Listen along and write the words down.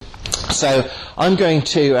So I'm going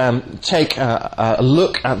to take a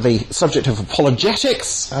look at the subject of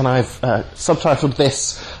apologetics, and I've subtitled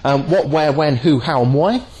this What, Where, When, Who, How and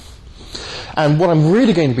Why. And what I'm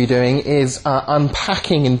really going to be doing is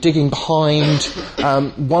unpacking and digging behind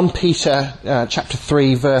 1 Peter chapter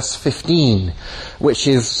 3 verse 15, which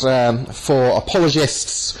is for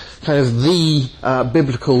apologists kind of the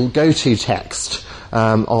biblical go-to text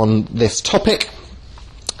on this topic.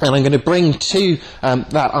 And I'm going to bring to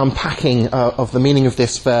that unpacking of the meaning of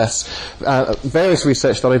this verse various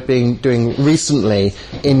research that I've been doing recently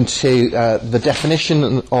into the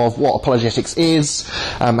definition of what apologetics is,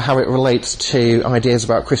 how it relates to ideas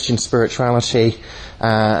about Christian spirituality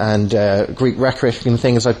and Greek rhetoric and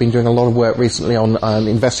things. I've been doing a lot of work recently on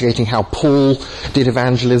investigating how Paul did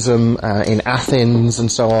evangelism in Athens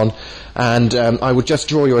and so on. And I would just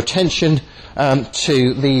draw your attention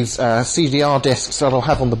to these CDR discs that I'll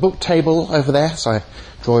have on the book table over there. So I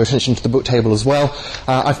draw your attention to the book table as well.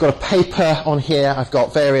 I've got a paper on here. I've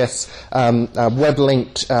got various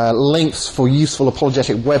web-linked links for useful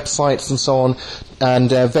apologetic websites and so on, and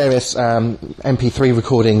various MP3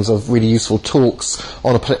 recordings of really useful talks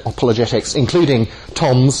on apologetics, including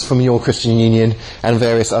Tom's from Your Christian Union and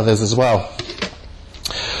various others as well.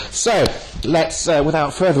 So let's,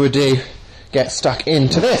 without further ado, get stuck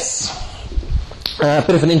into this. A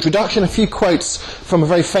bit of an introduction, a few quotes from a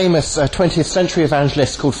very famous 20th century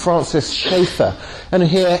evangelist called Francis Schaeffer. Anyone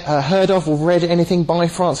here heard of or read anything by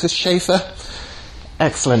Francis Schaeffer?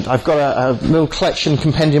 Excellent. I've got a little collection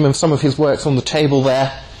compendium of some of his works on the table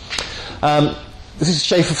there. This is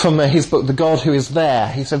Schaeffer from his book, The God Who Is There.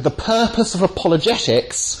 He said, the purpose of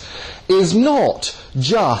apologetics is not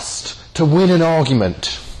just to win an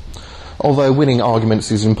argument. Although winning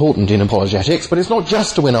arguments is important in apologetics, but it's not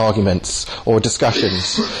just to win arguments or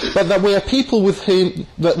discussions, but that we are people with whom,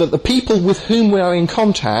 that the people with whom we are in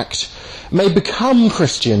contact may become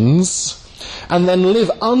Christians and then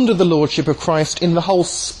live under the lordship of Christ in the whole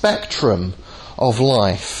spectrum of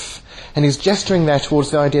life. And he's gesturing there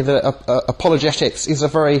towards the idea that apologetics is a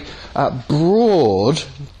very broad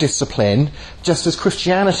discipline, just as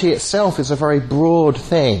Christianity itself is a very broad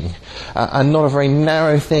thing, and not a very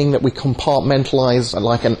narrow thing that we compartmentalise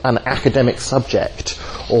like an academic subject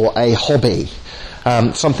or a hobby,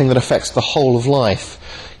 something that affects the whole of life.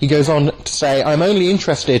 He goes on to say, I'm only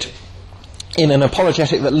interested in an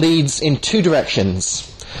apologetic that leads in two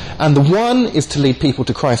directions, and the one is to lead people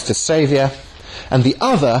to Christ as Saviour, and the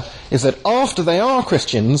other is that after they are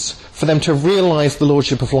Christians, for them to realise the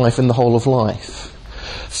lordship of life in the whole of life.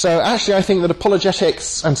 So actually I think that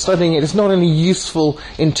apologetics and studying it is not only useful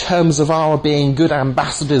in terms of our being good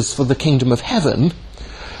ambassadors for the kingdom of heaven,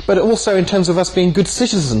 but also in terms of us being good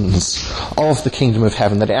citizens of the kingdom of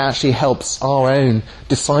heaven, that it actually helps our own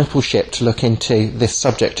discipleship to look into this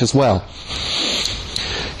subject as well.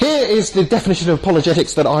 Here is the definition of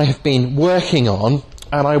apologetics that I have been working on,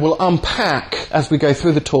 and I will unpack, as we go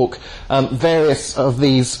through the talk, various of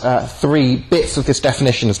these three bits of this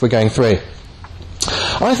definition as we're going through.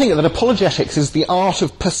 I think that apologetics is the art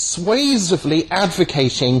of persuasively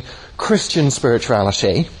advocating Christian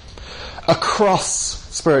spirituality across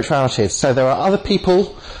spiritualities. So there are other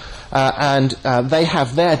people, and they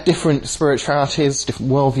have their different spiritualities,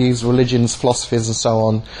 different worldviews, religions, philosophies, and so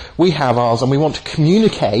on. We have ours, and we want to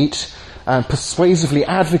communicate and persuasively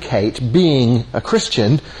advocate being a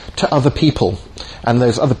Christian to other people. And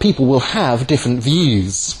those other people will have different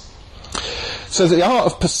views. So the art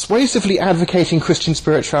of persuasively advocating Christian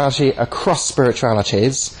spirituality across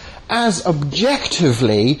spiritualities as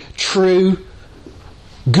objectively true,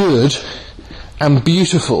 good, and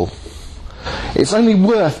beautiful. It's only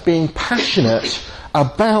worth being passionate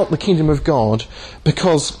about the kingdom of God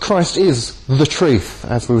because Christ is the truth,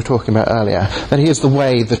 as we were talking about earlier, that he is the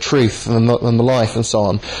way, the truth, and the life, and so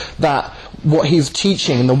on. That what he's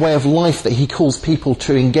teaching and the way of life that he calls people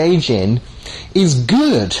to engage in is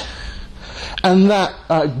good, and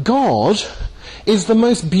that God is the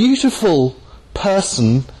most beautiful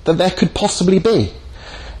person that there could possibly be.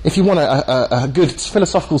 If you want a good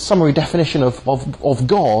philosophical summary definition of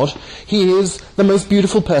God, he is the most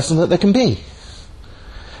beautiful person that there can be.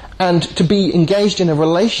 And to be engaged in a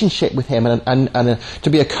relationship with him and to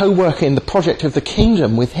be a co-worker in the project of the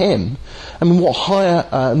kingdom with him, I mean, what higher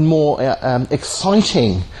and more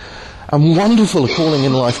exciting and wonderful a calling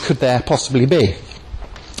in life could there possibly be?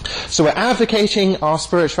 So we're advocating our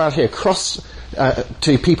spirituality across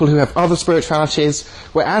to people who have other spiritualities.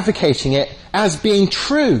 We're advocating it as being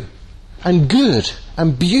true and good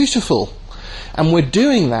and beautiful. And we're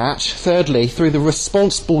doing that, thirdly, through the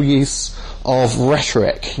responsible use of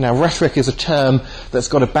rhetoric. Now, rhetoric is a term that's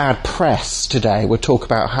got a bad press today would talk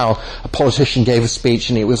about how a politician gave a speech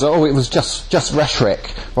and it was just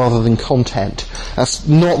rhetoric rather than content. That's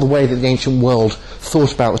not the way that the ancient world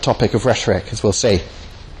thought about the topic of rhetoric, as we'll see.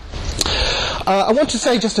 I want to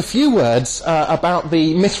say just a few words about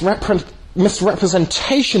the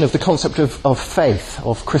misrepresentation of the concept of faith,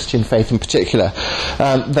 of Christian faith in particular,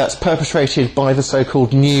 that's perpetrated by the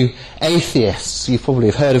so-called New Atheists. You probably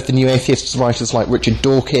have heard of the New Atheists, writers like Richard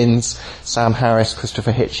Dawkins, Sam Harris,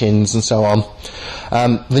 Christopher Hitchens, and so on.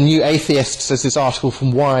 The New Atheists, as this article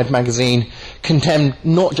from Wired magazine, condemn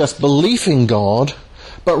not just belief in God,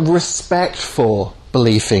 but respect for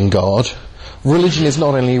belief in God. Religion is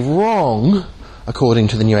not only wrong, according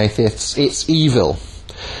to the New Atheists, it's evil.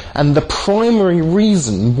 And the primary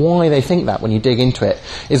reason why they think that, when you dig into it,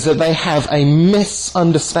 is that they have a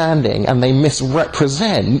misunderstanding and they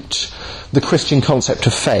misrepresent the Christian concept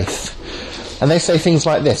of faith. And they say things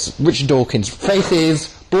like this. Richard Dawkins: faith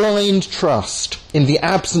is blind trust in the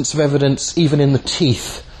absence of evidence, even in the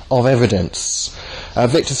teeth of evidence.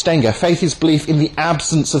 Victor Stenger: faith is belief in the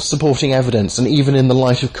absence of supporting evidence and even in the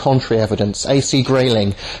light of contrary evidence. A.C.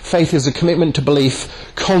 Grayling: faith is a commitment to belief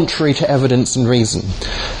contrary to evidence and reason.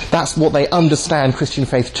 That's what they understand Christian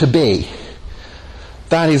faith to be.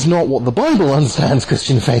 That is not what the Bible understands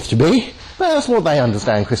Christian faith to be. That's what they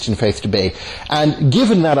understand Christian faith to be. And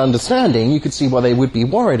given that understanding, you could see why they would be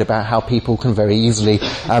worried about how people can very easily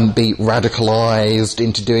be radicalised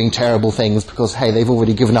into doing terrible things because, hey, they've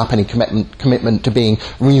already given up any commitment to being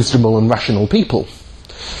reasonable and rational people.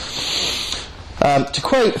 To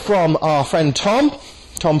quote from our friend Tom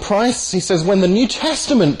Price, he says, when the New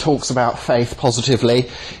Testament talks about faith positively,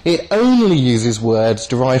 it only uses words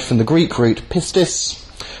derived from the Greek root pistis,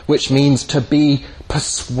 which means to be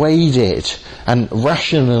persuaded, and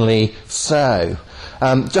rationally so.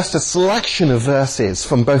 Just a selection of verses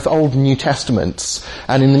from both Old and New Testaments.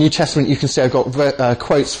 And in the New Testament you can see I've got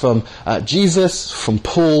quotes from Jesus, from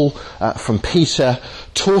Paul, from Peter,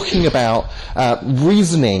 talking about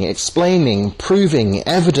reasoning, explaining, proving,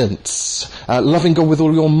 evidence, loving God with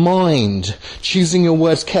all your mind, choosing your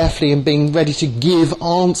words carefully and being ready to give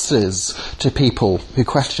answers to people who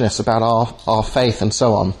question us about our faith and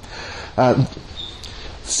so on.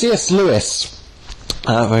 C.S. Lewis,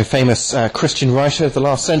 a very famous Christian writer of the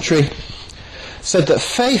last century, said that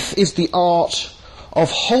faith is the art of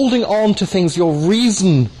holding on to things your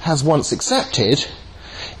reason has once accepted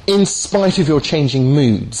in spite of your changing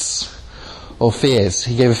moods or fears.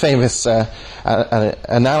 He gave a famous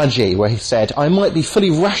analogy where he said, I might be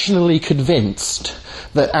fully rationally convinced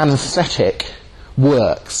that anaesthetic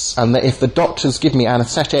works and that if the doctors give me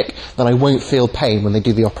anaesthetic then I won't feel pain when they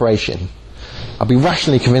do the operation. I'll be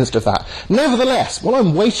rationally convinced of that. Nevertheless, while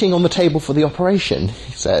I'm waiting on the table for the operation,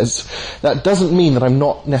 he says, that doesn't mean that I'm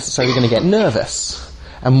not necessarily going to get nervous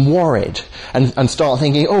and worried and start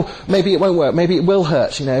thinking, oh, maybe it won't work, maybe it will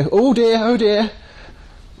hurt, oh dear.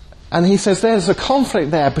 And he says there's a conflict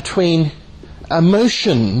there between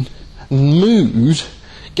emotion and mood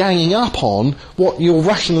ganging up on what you're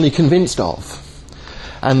rationally convinced of.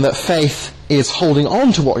 And that faith is holding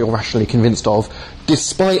on to what you're rationally convinced of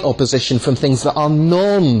despite opposition from things that are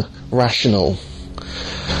non-rational.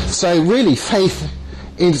 So really, faith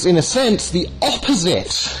is, in a sense, the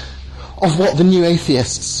opposite of what the New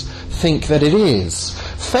Atheists think that it is.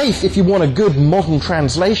 Faith, if you want a good modern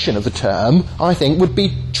translation of the term, I think, would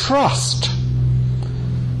be trust.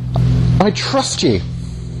 I trust you.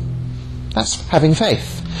 That's having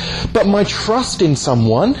faith. But my trust in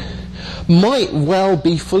someone might well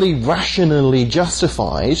be fully rationally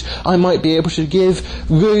justified. I might be able to give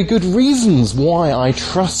very good reasons why I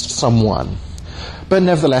trust someone. But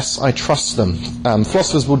nevertheless, I trust them.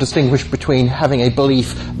 Philosophers will distinguish between having a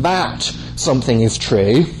belief that something is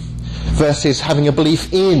true versus having a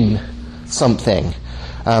belief in something.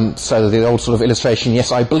 So the old sort of illustration,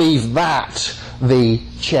 yes, I believe that the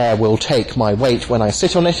chair will take my weight when I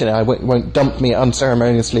sit on it and it won't dump me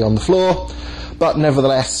unceremoniously on the floor. But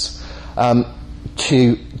nevertheless,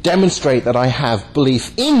 to demonstrate that I have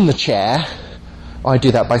belief in the chair, I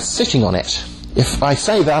do that by sitting on it. If I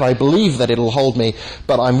say that, I believe that it'll hold me,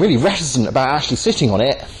 but I'm really reticent about actually sitting on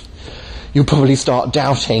it, you'll probably start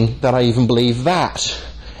doubting that I even believe that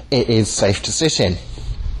it is safe to sit in.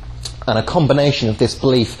 And a combination of this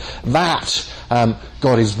belief that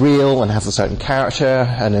God is real and has a certain character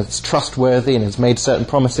and is trustworthy and has made certain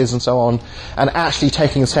promises and so on, and actually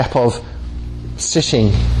taking a step of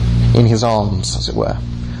sitting in his arms, as it were.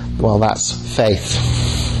 Well, that's faith.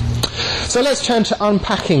 So let's turn to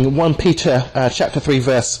unpacking 1 Peter chapter 3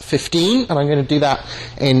 verse 15, and I'm going to do that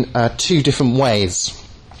in two different ways.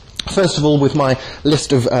 First of all, with my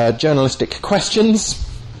list of journalistic questions.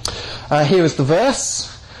 Here is the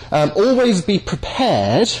verse. Always be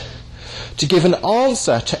prepared to give an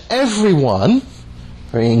answer to everyone,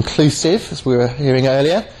 very inclusive, as we were hearing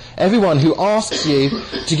earlier, everyone who asks you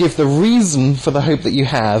to give the reason for the hope that you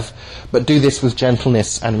have, but do this with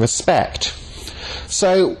gentleness and respect.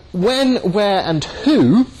 So, when, where, and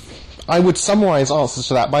who, I would summarise answers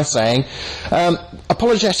to that by saying,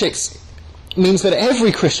 apologetics means that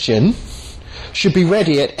every Christian should be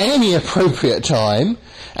ready at any appropriate time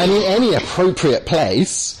and in any appropriate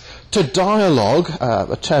place to dialogue,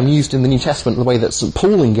 a term used in the New Testament the way that St.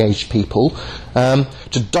 Paul engaged people,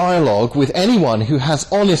 to dialogue with anyone who has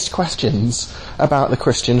honest questions about the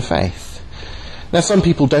Christian faith. Now, some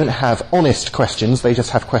people don't have honest questions, they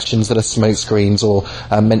just have questions that are smokescreens or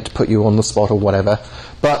meant to put you on the spot or whatever.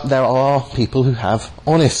 But there are people who have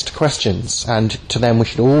honest questions, and to them we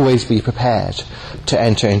should always be prepared to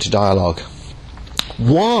enter into dialogue.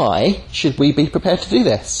 Why should we be prepared to do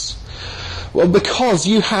this? Well, because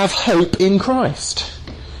you have hope in Christ.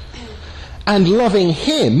 And loving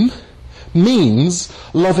him means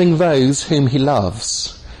loving those whom he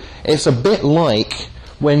loves. It's a bit like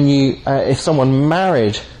when if someone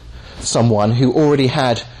married someone who already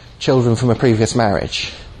had children from a previous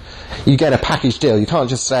marriage. You get a package deal. You can't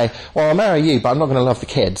just say, well, I'll marry you, but I'm not going to love the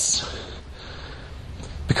kids.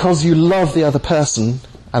 Because you love the other person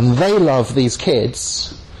and they love these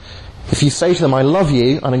kids, if you say to them, I love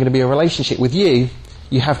you and I'm going to be in a relationship with you,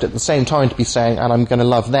 you have to at the same time to be saying, and I'm going to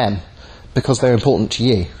love them because they're important to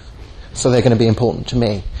you. So they're going to be important to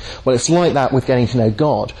me. Well, it's like that with getting to know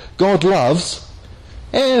God. God loves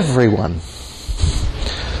everyone.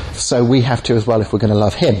 So we have to as well if we're going to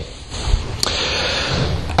love him.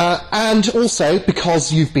 And also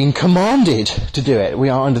because you've been commanded to do it. We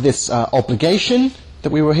are under this obligation that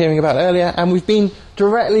we were hearing about earlier, and we've been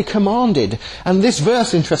directly commanded. And this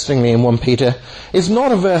verse, interestingly, in 1 Peter, is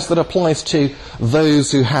not a verse that applies to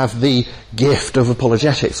those who have the gift of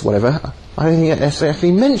apologetics, whatever. I don't think it's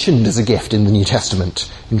actually mentioned as a gift in the New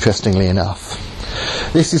Testament, interestingly enough.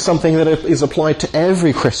 This is something that is applied to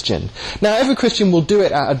every Christian. Now, every Christian will do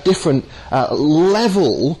it at a different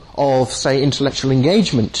level of, say, intellectual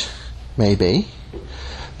engagement, maybe.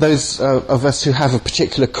 Those of us who have a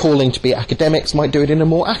particular calling to be academics might do it in a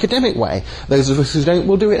more academic way. Those of us who don't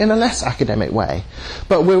will do it in a less academic way.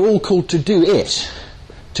 But we're all called to do it,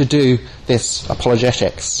 to do this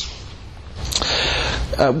apologetics.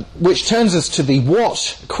 Which turns us to the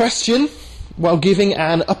what question while giving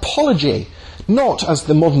an apology. Not, as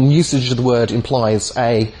the modern usage of the word implies,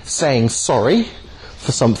 a saying sorry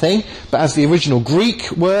for something, but as the original Greek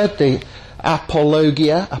word, the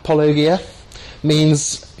apologia,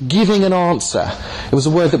 means giving an answer. It was a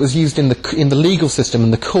word that was used in the legal system,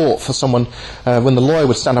 in the court, for someone, when the lawyer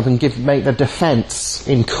would stand up and make the defence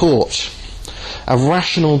in court. A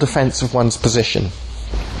rational defence of one's position.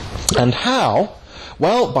 And how?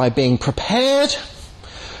 Well, by being prepared,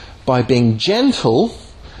 by being gentle,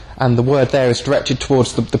 and the word there is directed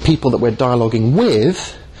towards the people that we're dialoguing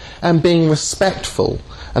with, and being respectful.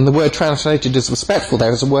 And the word translated as respectful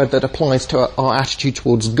there is a word that applies to our attitude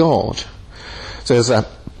towards God. So there's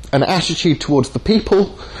an attitude towards the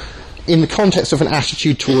people in the context of an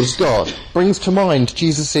attitude towards God. Brings to mind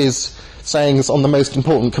Jesus' sayings on the most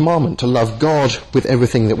important commandment, to love God with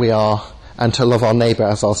everything that we are and to love our neighbour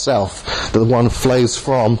as ourselves. That the one flows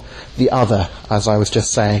from the other, as I was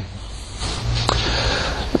just saying.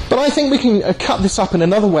 But I think we can cut this up in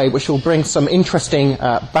another way, which will bring some interesting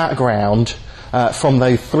background from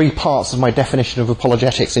those three parts of my definition of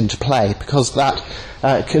apologetics into play, because that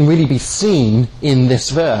can really be seen in this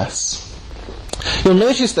verse. You'll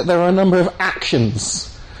notice that there are a number of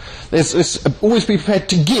actions. There's always be prepared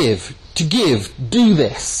to give, do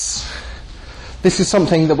this. This is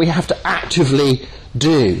something that we have to actively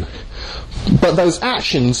do. But those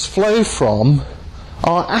actions flow from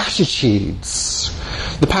our attitudes.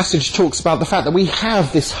 The passage talks about the fact that we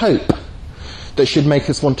have this hope that should make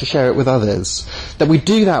us want to share it with others. That we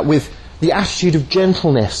do that with the attitude of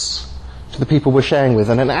gentleness to the people we're sharing with,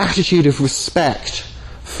 and an attitude of respect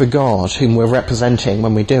for God, whom we're representing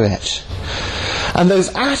when we do it. And those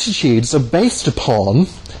attitudes are based upon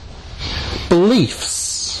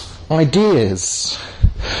beliefs, ideas.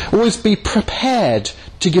 Always be prepared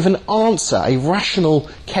to give an answer, a rational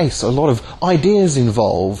case, a lot of ideas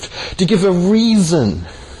involved, to give a reason,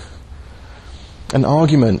 an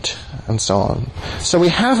argument, and so on. So we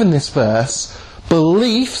have in this verse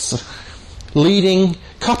beliefs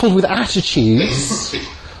coupled with attitudes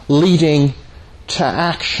leading to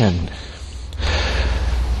action.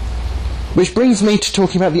 Which brings me to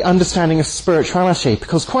talking about the understanding of spirituality,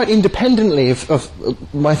 because quite independently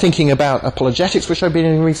of my thinking about apologetics, which I've been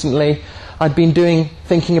doing recently, I'd been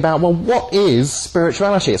thinking about, well, what is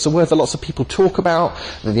spirituality? It's a word that lots of people talk about,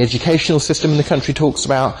 that the educational system in the country talks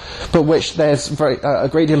about, but which there's a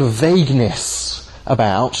great deal of vagueness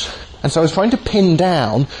about. And so I was trying to pin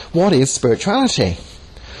down, what is spirituality?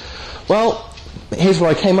 Well, here's what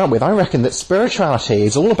I came up with. I reckon that spirituality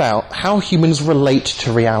is all about how humans relate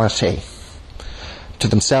to reality. To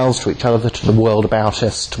themselves, to each other, to the world about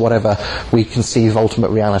us, to whatever we conceive ultimate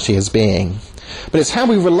reality as being. But it's how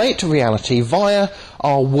we relate to reality via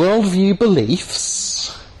our worldview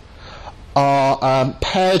beliefs, are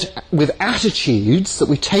paired with attitudes that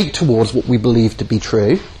we take towards what we believe to be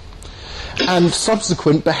true, and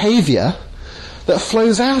subsequent behaviour that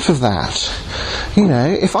flows out of that. You know,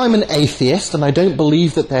 if I'm an atheist and I don't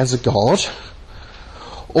believe that there's a God,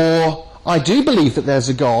 or I do believe that there's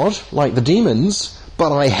a God, like the demons,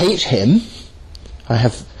 but I hate him, I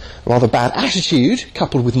have a rather bad attitude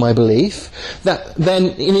coupled with my belief, that then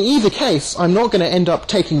in either case I'm not going to end up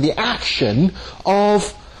taking the action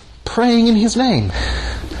of praying in his name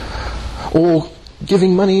or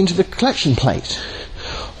giving money into the collection plate,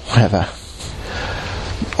 whatever.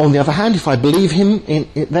 On the other hand, if I believe him in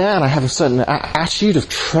it there and I have a certain attitude of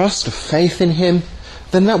trust, of faith in him,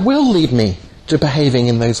 then that will lead me to behaving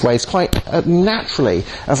in those ways quite naturally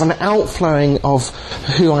as an outflowing of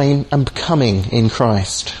who I am becoming in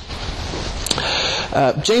Christ.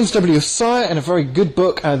 James W. Sire, in a very good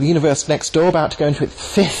book, The Universe Next Door, about to go into its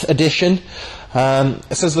 5th edition,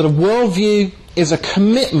 says that a worldview is a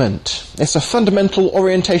commitment. It's a fundamental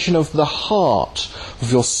orientation of the heart,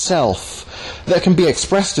 of yourself, that can be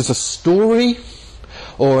expressed as a story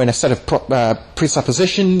or in a set of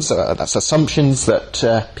presuppositions, that's assumptions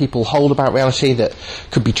that people hold about reality that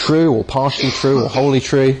could be true or partially true or wholly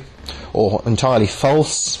true or entirely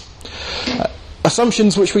false.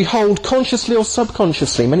 Assumptions which we hold consciously or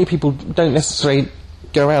subconsciously. Many people don't necessarily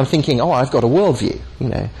go around thinking, oh, I've got a worldview, you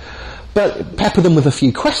know. But pepper them with a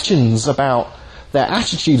few questions about their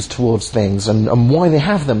attitudes towards things and why they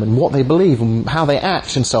have them and what they believe and how they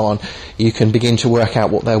act and so on. You can begin to work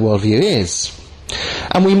out what their worldview is.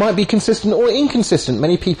 And we might be consistent or inconsistent.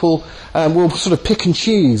 Many people will sort of pick and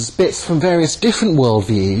choose bits from various different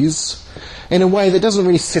worldviews in a way that doesn't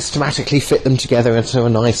really systematically fit them together into a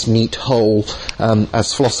nice, neat whole,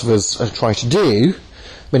 as philosophers try to do.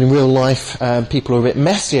 But in real life, people are a bit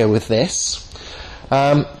messier with this.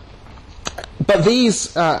 But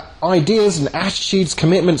these ideas and attitudes,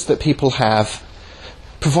 commitments that people have,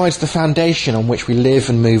 provides the foundation on which we live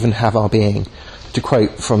and move and have our being. To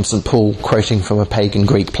quote from St. Paul, quoting from a pagan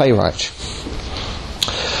Greek playwright.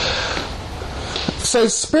 So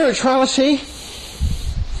spirituality,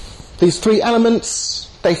 these 3 elements,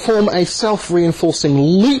 they form a self-reinforcing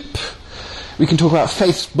loop. We can talk about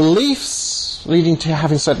faith beliefs, leading to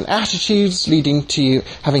having certain attitudes, leading to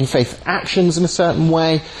having faith actions in a certain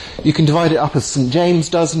way. You can divide it up, as St. James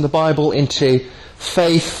does in the Bible, into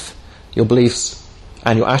faith, your beliefs,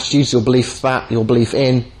 and your attitudes, your belief that, your belief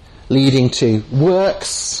in, leading to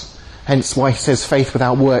works, hence why he says faith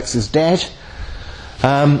without works is dead.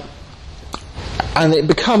 And it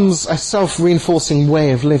becomes a self-reinforcing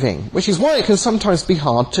way of living, which is why it can sometimes be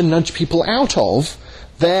hard to nudge people out of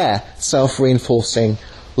their self-reinforcing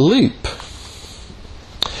loop.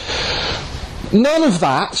 None of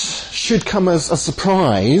that should come as a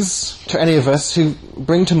surprise to any of us who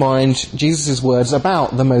bring to mind Jesus' words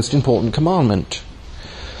about the most important commandment.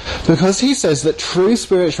 Because he says that true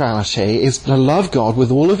spirituality is to love God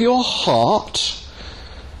with all of your heart,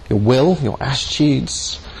 your will, your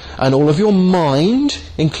attitudes, and all of your mind,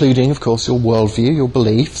 including, of course, your worldview, your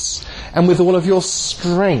beliefs, and with all of your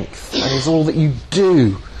strength. That is all that you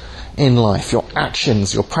do in life, your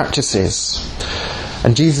actions, your practices.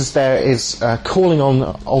 And Jesus there is calling on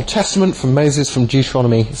the Old Testament from Moses from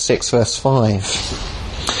Deuteronomy 6 verse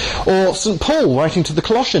 5. Or St. Paul writing to the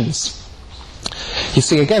Colossians. You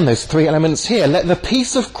see again those 3 elements here. Let the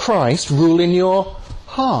peace of Christ rule in your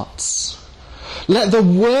hearts. Let the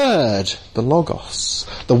word, the Logos,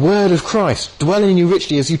 the word of Christ, dwell in you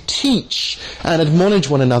richly as you teach and admonish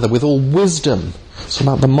one another with all wisdom. It's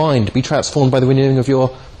about the mind. Be transformed by the renewing of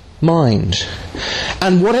your mind.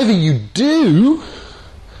 And whatever you do,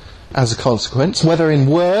 as a consequence, whether in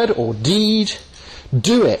word or deed,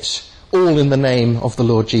 do it all in the name of the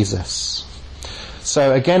Lord Jesus.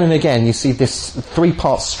 So again and again you see this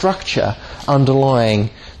 3-part structure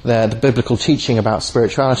underlying the biblical teaching about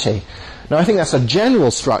spirituality. Now I think that's a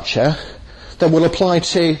general structure that will apply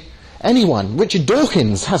to anyone. Richard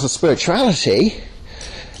Dawkins has a spirituality.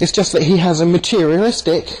 It's just that he has a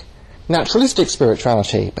materialistic, naturalistic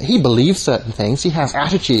spirituality, but he believes certain things, he has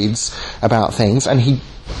attitudes about things, and he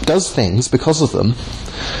does things because of them.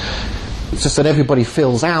 It's just that everybody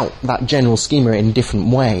fills out that general schema in different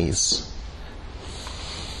ways.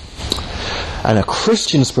 And a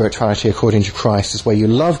Christian spirituality, according to Christ, is where you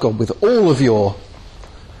love God with all of your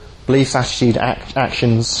beliefs, attitude,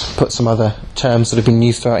 actions, put some other terms that have been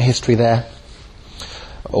used throughout history there.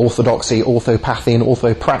 Orthodoxy, orthopathy, and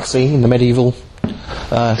orthopraxy in the medieval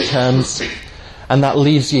terms. And that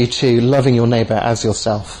leads you to loving your neighbour as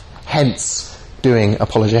yourself. Hence, doing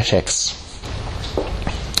apologetics.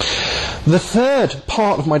 The third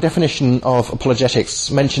part of my definition of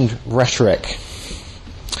apologetics mentioned rhetoric.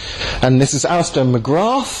 And this is Alistair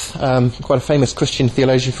McGrath, quite a famous Christian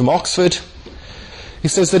theologian from Oxford. He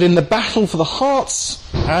says that in the battle for the hearts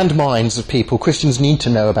and minds of people, Christians need to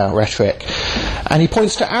know about rhetoric. And he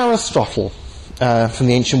points to Aristotle from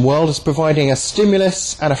the ancient world as providing a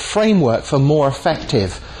stimulus and a framework for more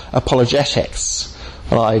effective apologetics.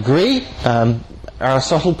 Well, I agree.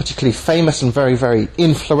 Aristotle, particularly famous and very, very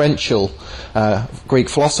influential Greek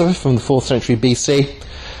philosopher from the 4th century BC.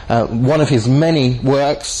 One of his many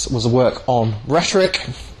works was a work on rhetoric,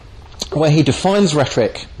 where he defines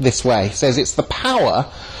rhetoric this way. He says it's the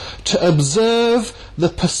power to observe the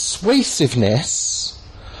persuasiveness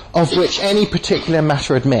of which any particular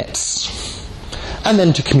matter admits, and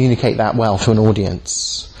then to communicate that well to an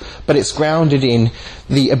audience. But it's grounded in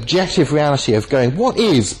the objective reality of going, what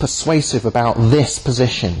is persuasive about this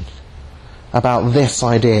position, about this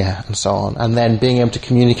idea, and so on, and then being able to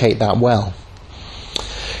communicate that well.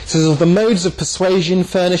 So of the modes of persuasion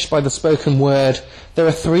furnished by the spoken word, there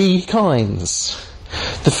are 3 kinds.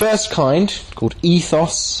 The first kind, called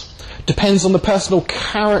ethos, depends on the personal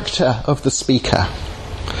character of the speaker.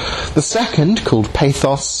 The second, called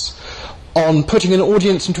pathos, on putting an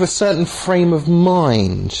audience into a certain frame of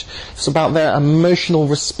mind. It's about their emotional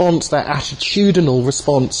response, their attitudinal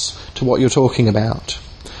response to what you're talking about.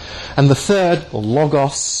 And the third, or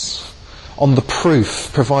logos, on the proof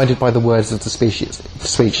provided by the words of the speech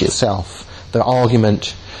itself, the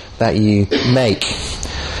argument that you make.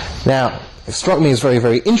 Now, it struck me as very,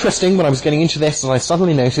 very interesting when I was getting into this, and I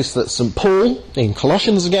suddenly noticed that St. Paul, in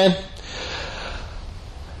Colossians again,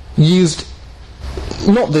 used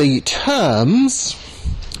not the terms,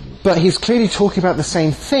 but he's clearly talking about the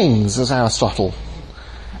same things as Aristotle,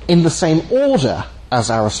 in the same order as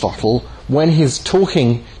Aristotle, when he's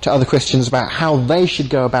talking to other Christians about how they should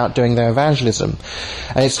go about doing their evangelism.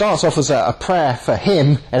 And it starts off as a prayer for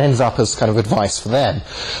him and ends up as kind of advice for them.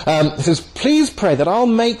 It says, please pray that I'll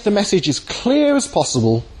make the message as clear as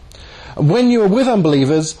possible. And when you are with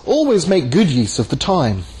unbelievers, always make good use of the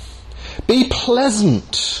time. Be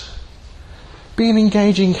pleasant. Be an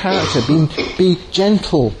engaging character. Be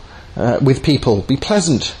gentle with people. Be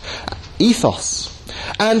pleasant. Ethos.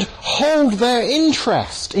 And hold their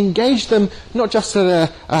interest. Engage them not just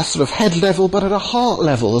at a sort of head level, but at a heart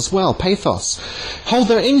level as well. Pathos. Hold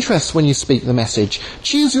their interest when you speak the message.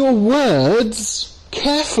 Choose your words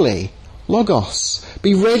carefully. Logos.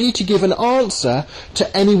 Be ready to give an answer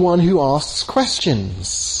to anyone who asks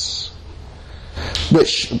questions.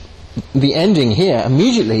 Which, the ending here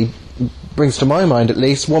immediately brings to my mind at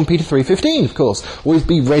least 1 Peter 3:15, of course. Always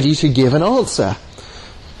be ready to give an answer.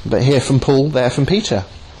 But here from Paul, there from Peter.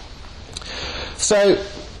 So,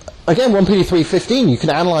 again, 1 Peter 3:15, you can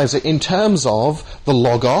analyse it in terms of the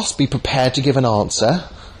logos, be prepared to give an answer.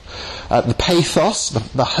 The pathos,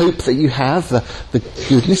 the hope that you have, the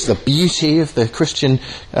goodness, the beauty of the Christian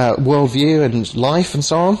worldview and life and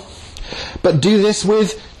so on. But do this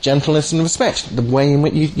with gentleness and respect, the way in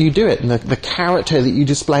which you do it, and the character that you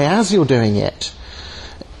display as you're doing it.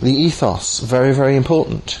 The ethos, very, very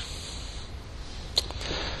important.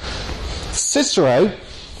 Cicero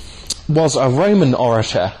was a Roman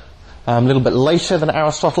orator a little bit later than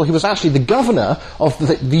Aristotle. He was actually the governor of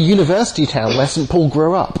the university town where St. Paul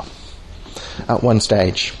grew up at one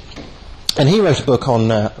stage. And he wrote a book on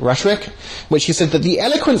rhetoric, which he said that the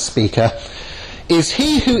eloquent speaker is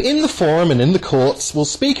he who in the forum and in the courts will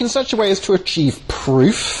speak in such a way as to achieve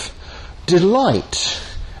proof, delight,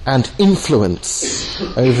 and influence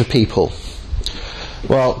over people.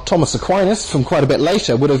 Well, Thomas Aquinas, from quite a bit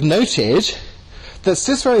later, would have noted that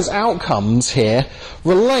Cicero's outcomes here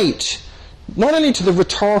relate not only to the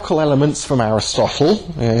rhetorical elements from Aristotle,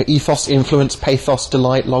 ethos, influence, pathos,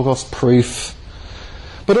 delight, logos, proof,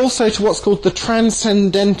 but also to what's called the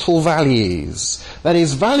transcendental values. That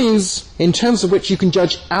is, values in terms of which you can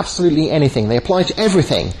judge absolutely anything. They apply to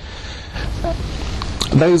everything.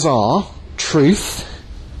 Those are truth,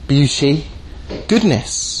 beauty,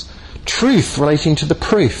 goodness. Truth relating to the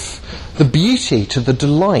proof. the beauty to the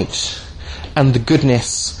delight, and the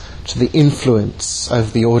goodness to the influence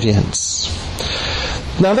of the audience.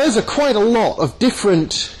 Now, those are quite a lot of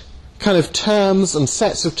different kind of terms and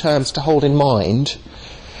sets of terms to hold in mind.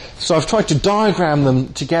 So I've tried to diagram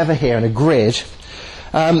them together here in a grid.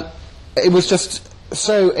 It was just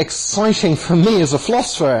so exciting for me as a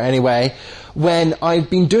philosopher, anyway, when I've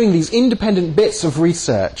been doing these independent bits of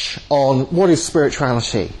research on what is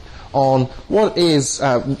spirituality, on what is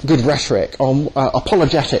good rhetoric, on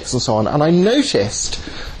apologetics and so on, and I noticed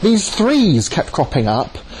these threes kept cropping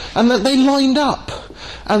up, and that they lined up,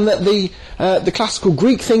 and that the classical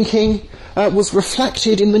Greek thinking was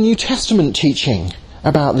reflected in the New Testament teaching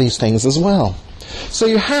about these things as well. So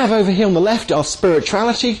you have over here on the left our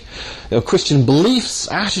spirituality, your Christian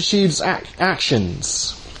beliefs, attitudes,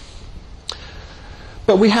 actions.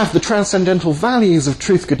 But we have the transcendental values of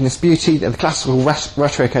truth, goodness, beauty, and the classical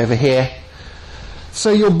rhetoric over here.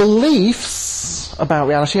 So your beliefs about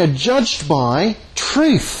reality are judged by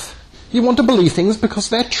truth. You want to believe things because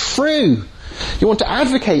they're true. You want to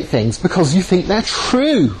advocate things because you think they're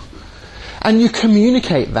true. And you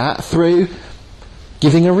communicate that through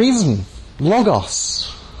giving a reason.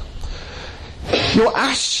 Logos. Your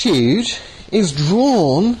attitude is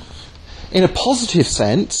drawn, in a positive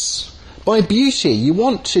sense, by beauty. You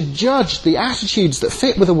want to judge the attitudes that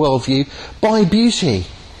fit with a worldview by beauty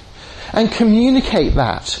and communicate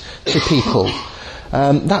that to people.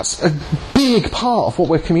 That's a big part of what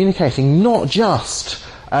we're communicating, not just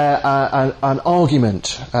an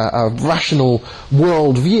argument, a rational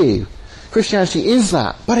worldview. Christianity is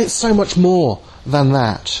that, but it's so much more than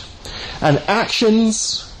that. And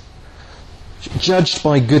actions judged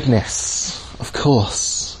by goodness, of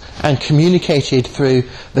course, and communicated through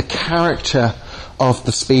the character of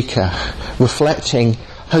the speaker, reflecting,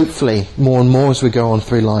 hopefully, more and more as we go on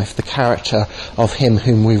through life, the character of him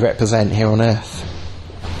whom we represent here on earth.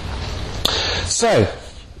 So,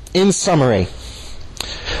 in summary,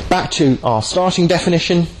 back to our starting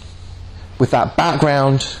definition. With that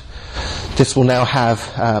background, this will now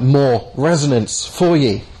have more resonance for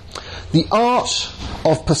you. The art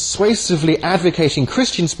of persuasively advocating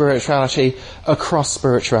Christian spirituality across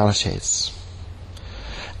spiritualities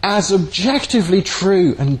as objectively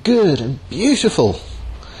true and good and beautiful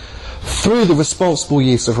through the responsible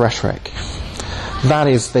use of rhetoric. That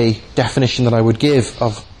is the definition that I would give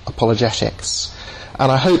of apologetics.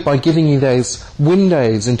 And I hope by giving you those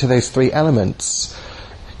windows into those three elements,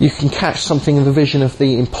 you can catch something in the vision of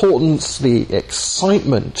the importance, the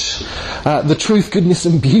excitement, the truth, goodness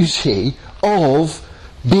and beauty of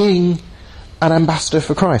being an ambassador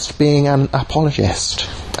for Christ, being an apologist,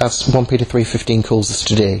 as 1 Peter 3:15 calls us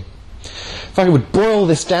to do. If I would boil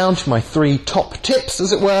this down to my three top tips,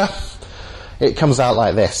 as it were, it comes out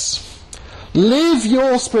like this. Live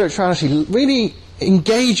your spirituality, really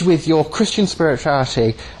engage with your Christian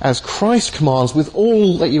spirituality as Christ commands, with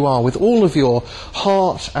all that you are, with all of your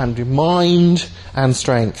heart and mind and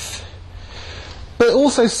strength. But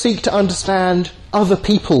also seek to understand other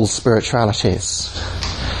people's spiritualities,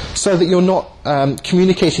 so that you're not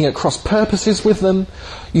communicating at cross purposes with them.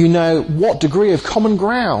 You know what degree of common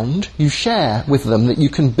ground you share with them that you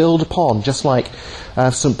can build upon, just like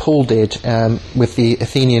St. Paul did with the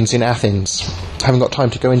Athenians in Athens. I haven't got time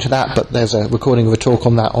to go into that, but there's a recording of a talk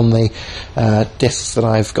on that on the discs that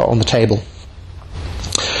I've got on the table.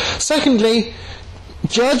 Secondly,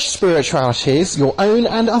 judge spiritualities, your own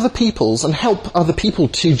and other people's, and help other people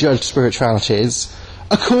to judge spiritualities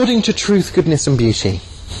according to truth, goodness and beauty.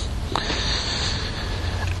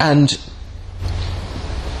 And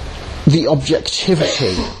the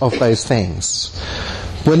objectivity of those things.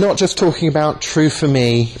 We're not just talking about true for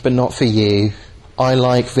me, but not for you. I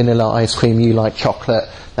like vanilla ice cream, you like chocolate.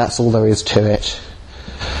 That's all there is to it.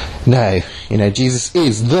 No, Jesus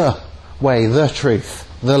is the way, the truth,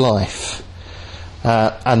 the life.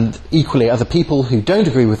 And equally, other people who don't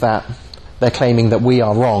agree with that, they're claiming that we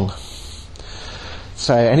are wrong.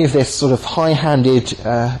 So any of this sort of high-handed,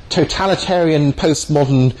 totalitarian,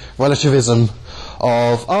 postmodern relativism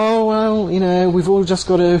of, we've all just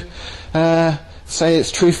got to say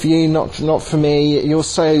it's true for you, not for me.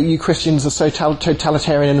 You Christians are so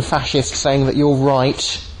totalitarian and fascist, saying that you're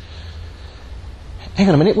right. Hang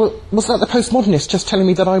on a minute, was that the postmodernists just telling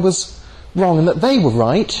me that I was wrong and that they were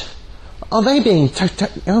right? Are they being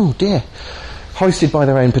hoisted by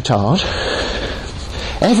their own petard?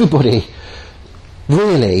 Everybody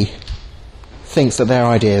really thinks that their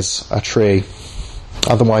ideas are true.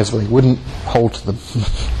 Otherwise we wouldn't hold to them.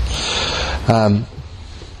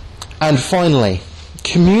 And finally,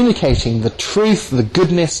 communicating the truth, the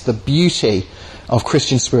goodness, the beauty of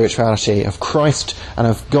Christian spirituality, of Christ and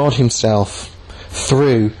of God himself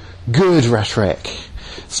through good rhetoric.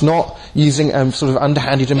 It's not using sort of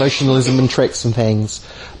underhanded emotionalism and tricks and things,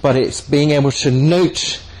 but it's being able to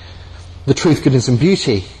note the truth, goodness and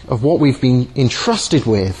beauty of what we've been entrusted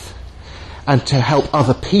with and to help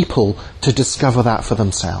other people to discover that for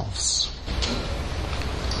themselves.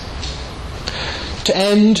 To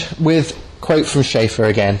end with a quote from Schaeffer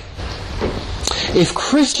again. If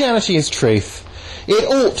Christianity is truth, it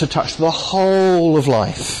ought to touch the whole of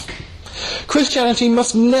life. Christianity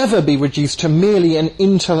must never be reduced to merely an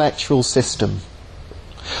intellectual system.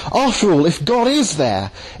 After all, if God is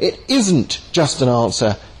there, it isn't just an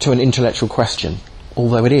answer to an intellectual question,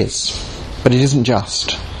 although it is. But it isn't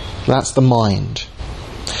just. That's the mind.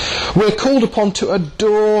 We're called upon to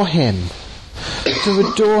adore him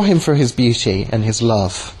for his beauty and his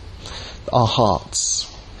love, our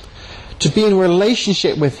hearts. To be in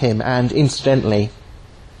relationship with him and, incidentally,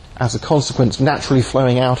 as a consequence, naturally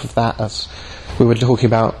flowing out of that, as we were talking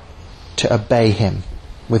about, to obey him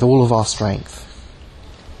with all of our strength.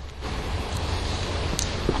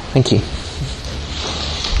 Thank you.